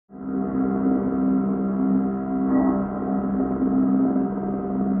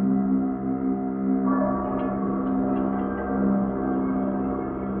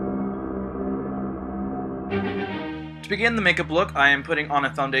begin the makeup look, I am putting on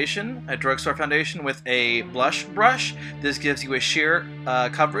a foundation, a drugstore foundation with a blush brush. This gives you a sheer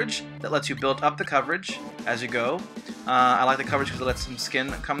coverage that lets you build up the coverage as you go. I like the coverage because it lets some skin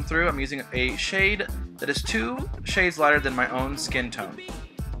come through. I'm using a shade that is 2 shades lighter than my own skin tone.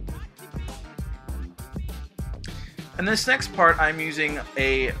 In this next part, I'm using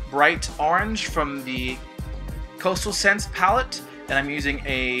a bright orange from the Coastal Scents palette, and I'm using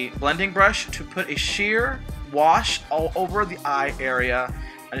a blending brush to put a sheer wash all over the eye area.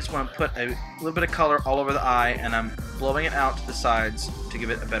 I just want to put a little bit of color all over the eye, and I'm blowing it out to the sides to give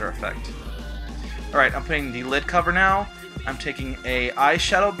it a better effect. Alright, I'm putting the lid cover now. I'm taking a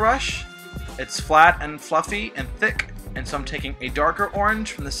eyeshadow brush. It's flat and fluffy and thick, and so I'm taking a darker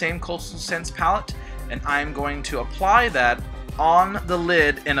orange from the same Coastal Scents palette, and I'm going to apply that on the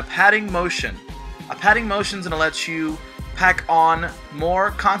lid in a patting motion. A patting motion is going to let you pack on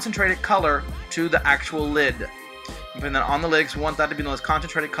more concentrated color to the actual lid. I'm putting that on the lid because we want that to be the most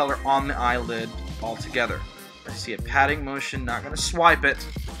concentrated color on the eyelid altogether. I see a patting motion, not going to swipe it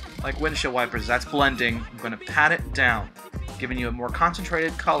like windshield wipers, that's blending. I'm going to pat it down, giving you a more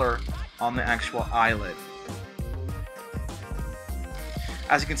concentrated color on the actual eyelid.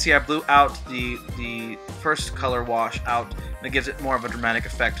 As you can see, I blew out the first color wash out, and it gives it more of a dramatic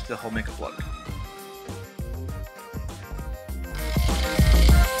effect to the whole makeup look.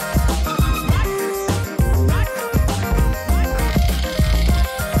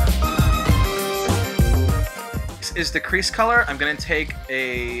 Is the crease color. I'm going to take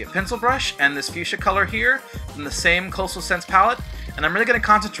a pencil brush and this fuchsia color here from the same Coastal Scents palette, and I'm really going to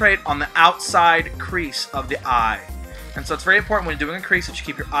concentrate on the outside crease of the eye. And so it's very important when you're doing a crease that you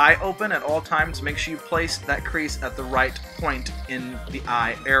keep your eye open at all times. Make sure you place that crease at the right point in the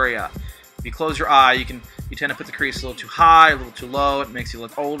eye area. If you close your eye, you tend to put the crease a little too high, a little too low. It makes you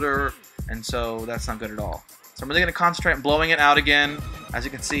look older, and so that's not good at all. So I'm really going to concentrate on blowing it out again, as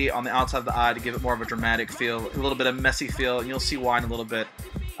you can see, on the outside of the eye to give it more of a dramatic feel, a little bit of messy feel, and you'll see why in a little bit.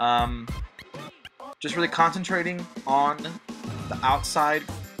 Just really concentrating on the outside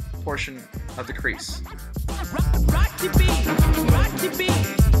portion of the crease.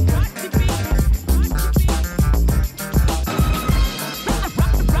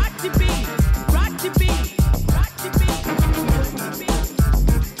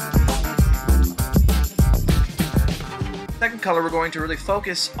 Second color, we're going to really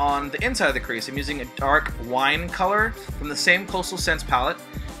focus on the inside of the crease. I'm using a dark wine color from the same Coastal Scents palette,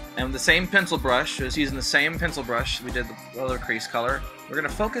 and with the same pencil brush, just using the same pencil brush we did the other crease color. We're going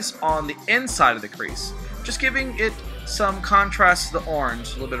to focus on the inside of the crease, just giving it some contrast to the orange,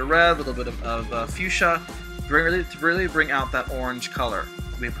 a little bit of red, a little bit of fuchsia, to really bring out that orange color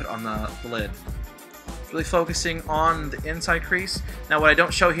we put on the lid. Really focusing on the inside crease. Now what I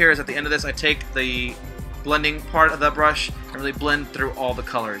don't show here is at the end of this I take the blending part of the brush and really blend through all the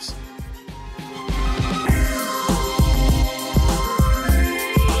colors.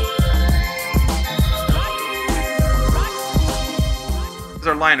 This is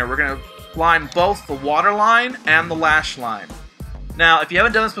our liner. We're going to line both the waterline and the lash line. Now, if you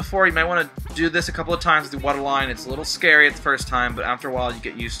haven't done this before, you might want to do this a couple of times with the waterline. It's a little scary at the first time, but after a while you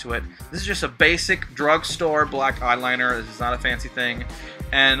get used to it. This is just a basic drugstore black eyeliner. This is not a fancy thing.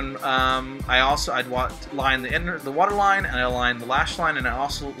 And I'd line the waterline, and I line the lash line, and I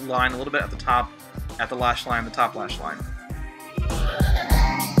also line a little bit at the top, at the lash line, the top lash line.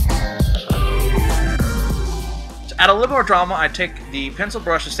 To add a little more drama, I take the pencil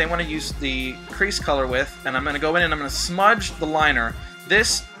brush, the same one I used the crease color with, and I'm going to go in and I'm going to smudge the liner.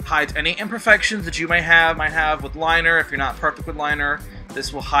 This hides any imperfections that you may have with liner. If you're not perfect with liner,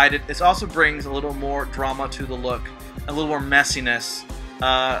 this will hide it. This also brings a little more drama to the look, a little more messiness.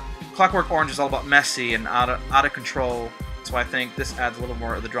 Clockwork Orange is all about messy and out of control, so I think this adds a little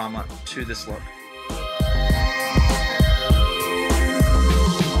more of the drama to this look.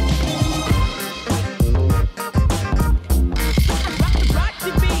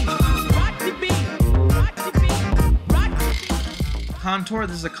 Contour,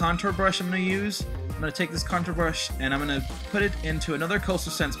 this is a contour brush I'm going to use. I'm going to take this contour brush and I'm going to put it into another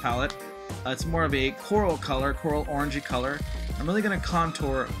Coastal Scents palette. It's more of a coral color, coral orangey color. I'm really going to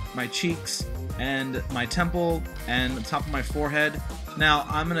contour my cheeks and my temple and the top of my forehead. Now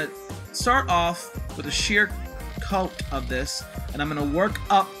I'm going to start off with a sheer coat of this, and I'm going to work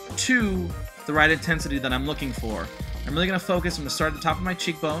up to the right intensity that I'm looking for. I'm really going to focus. I'm going to start at the top of my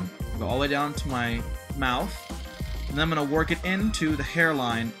cheekbone, go all the way down to my mouth, and then I'm going to work it into the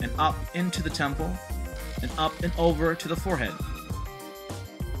hairline and up into the temple and up and over to the forehead.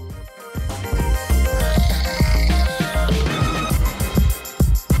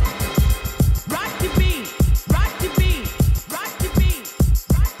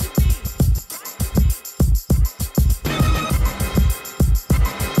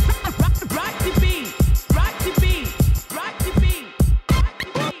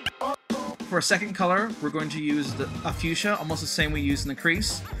 our second color, we're going to use a fuchsia, almost the same we used in the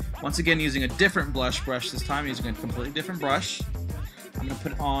crease. Once again, using a different blush brush this time, using a completely different brush. I'm going to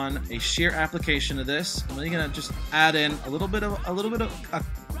put on a sheer application of this. I'm really going to just add in a little bit of a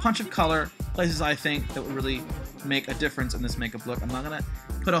punch of color, places I think that would really make a difference in this makeup look. I'm not going to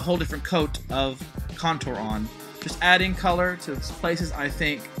put a whole different coat of contour on. Just adding color to places I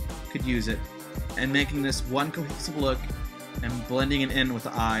think could use it, and making this one cohesive look, and blending it in with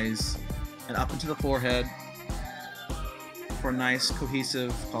the eyes and up into the forehead for a nice,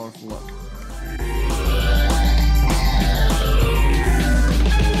 cohesive, colorful look.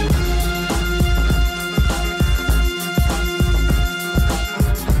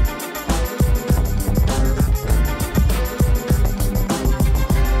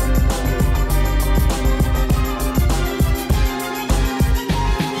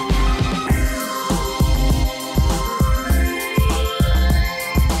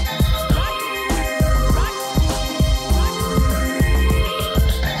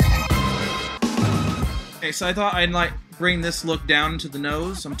 So I thought I'd like bring this look down to the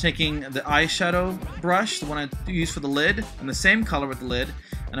nose. I'm taking the eyeshadow brush, the one I use for the lid, and the same color with the lid,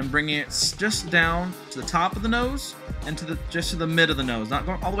 and I'm bringing it just down to the top of the nose and just to the mid of the nose. Not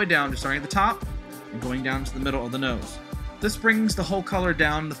going all the way down, just starting at the top and going down to the middle of the nose. This brings the whole color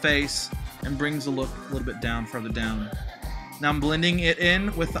down the face and brings the look a little bit down, further down. Now I'm blending it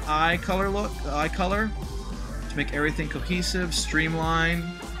in with the eye color to make everything cohesive, streamlined.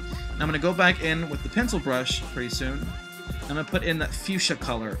 I'm going to go back in with the pencil brush pretty soon. I'm going to put in that fuchsia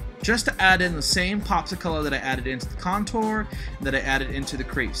color, just to add in the same pops of color that I added into the contour, that I added into the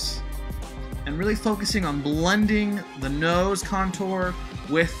crease. And really focusing on blending the nose contour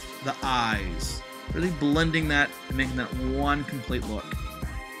with the eyes. Really blending that and making that one complete look.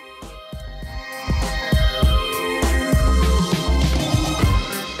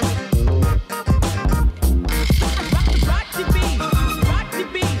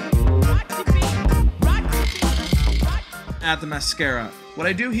 Add the mascara. What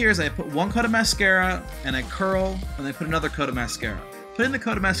I do here is I put one coat of mascara and I curl, and I put another coat of mascara. Putting the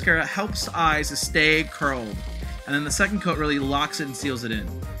coat of mascara helps the eyes to stay curled, and then the second coat really locks it and seals it in.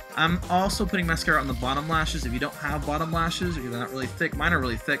 I'm also putting mascara on the bottom lashes. If you don't have bottom lashes, or they're not really thick, mine are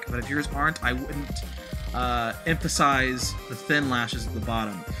really thick, but if yours aren't, I wouldn't emphasize the thin lashes at the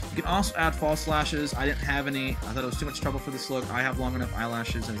bottom. You can also add false lashes. I didn't have any. I thought it was too much trouble for this look. I have long enough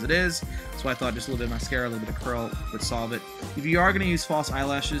eyelashes as it is, so I thought just a little bit of mascara, a little bit of curl would solve it. If you are going to use false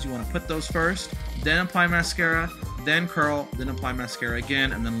eyelashes, you want to put those first, then apply mascara, then curl, then apply mascara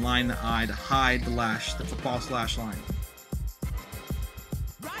again, and then line the eye to hide the lash, the false lash line.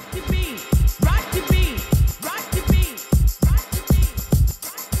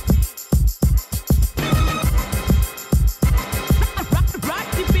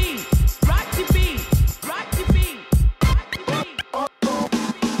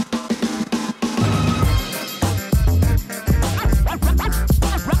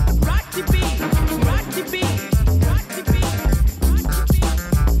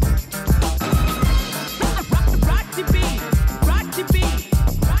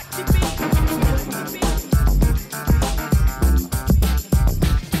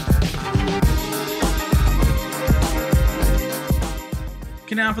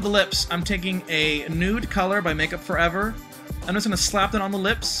 Okay, now for the lips, I'm taking a nude color by Makeup Forever. I'm just going to slap that on the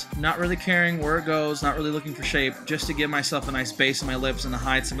lips, not really caring where it goes, not really looking for shape, just to give myself a nice base in my lips and to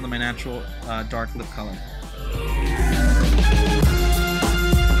hide some of my natural dark lip color.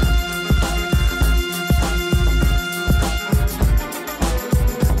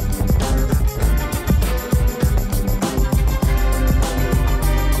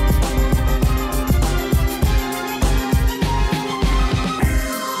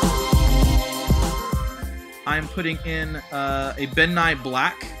 I'm putting in a Ben Nye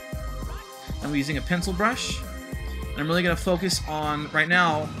black. I'm using a pencil brush. And I'm really going to focus on, right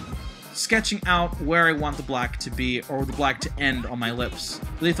now, sketching out where I want the black to be, or the black to end on my lips.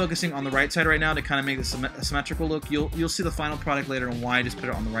 Really focusing on the right side right now to kind of make this a symmetrical look. You'll see the final product later and why I just put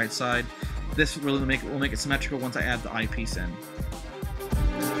it on the right side. This really will make it symmetrical once I add the eyepiece in.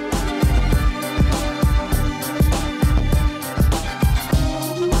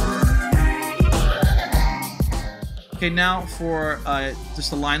 Okay, now for just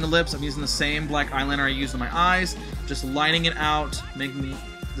to line the lips, I'm using the same black eyeliner I used on my eyes, just lining it out, making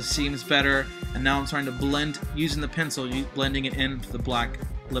the seams better, and now I'm starting to blend, using the pencil, blending it into the black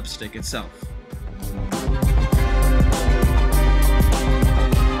lipstick itself.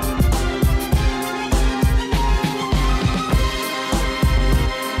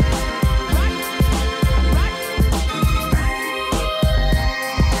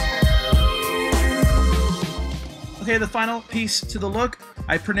 the final piece to the look,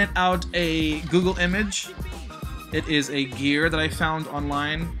 I printed out a Google image. It is a gear that I found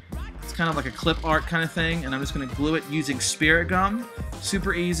online. It's kind of like a clip art kind of thing, and I'm just going to glue it using spirit gum.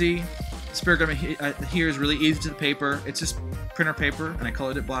 Super easy. Spirit gum here is really easy to the paper. It's just printer paper, and I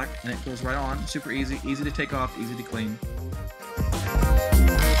colored it black, and it goes right on. Super easy. Easy to take off, easy to clean.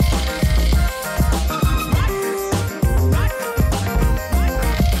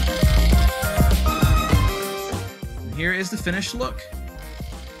 Here is the finished look.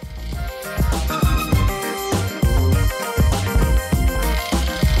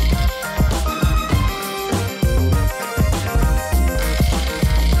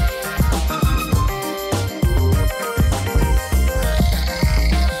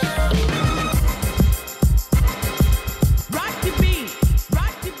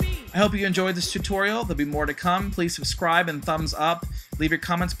 I hope you enjoyed this tutorial. There'll be more to come. Please subscribe and thumbs up. Leave your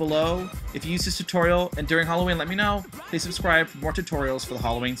comments below. If you use this tutorial and during Halloween, let me know. Please subscribe for more tutorials for the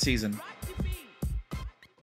Halloween season.